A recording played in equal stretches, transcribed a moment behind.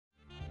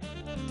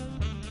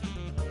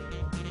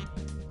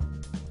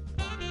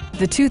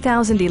the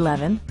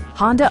 2011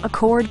 Honda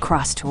Accord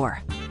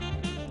Crosstour.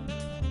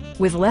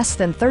 With less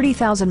than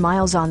 30,000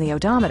 miles on the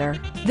odometer,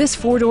 this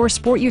four-door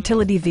sport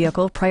utility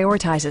vehicle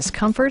prioritizes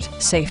comfort,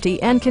 safety,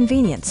 and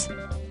convenience.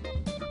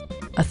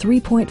 A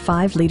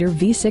 3.5-liter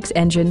V6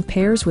 engine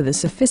pairs with a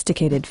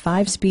sophisticated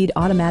 5-speed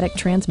automatic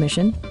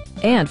transmission,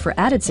 and for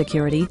added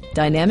security,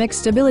 dynamic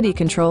stability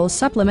control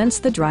supplements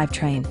the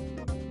drivetrain.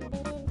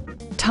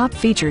 Top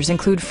features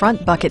include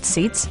front bucket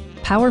seats,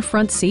 power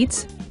front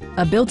seats,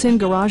 a built-in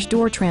garage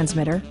door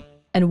transmitter,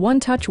 and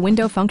one-touch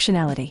window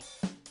functionality.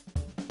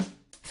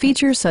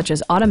 Features such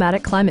as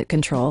automatic climate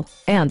control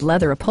and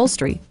leather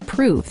upholstery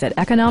prove that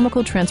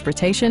economical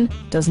transportation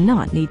does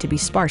not need to be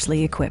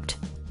sparsely equipped.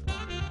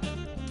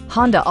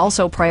 Honda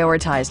also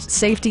prioritized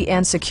safety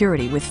and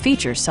security with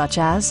features such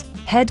as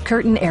head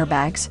curtain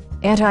airbags,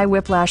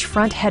 anti-whiplash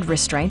front head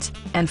restraints,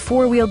 and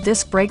four-wheel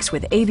disc brakes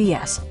with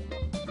ABS.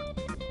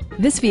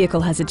 This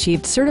vehicle has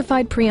achieved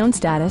certified pre-owned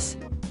status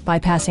by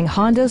passing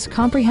Honda's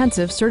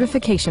comprehensive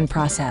certification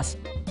process,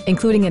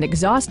 including an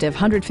exhaustive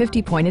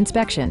 150-point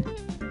inspection.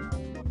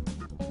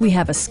 We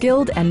have a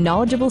skilled and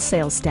knowledgeable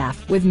sales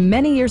staff with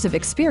many years of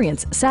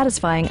experience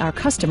satisfying our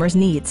customers'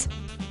 needs.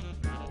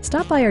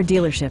 Stop by our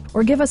dealership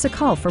or give us a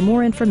call for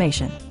more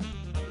information.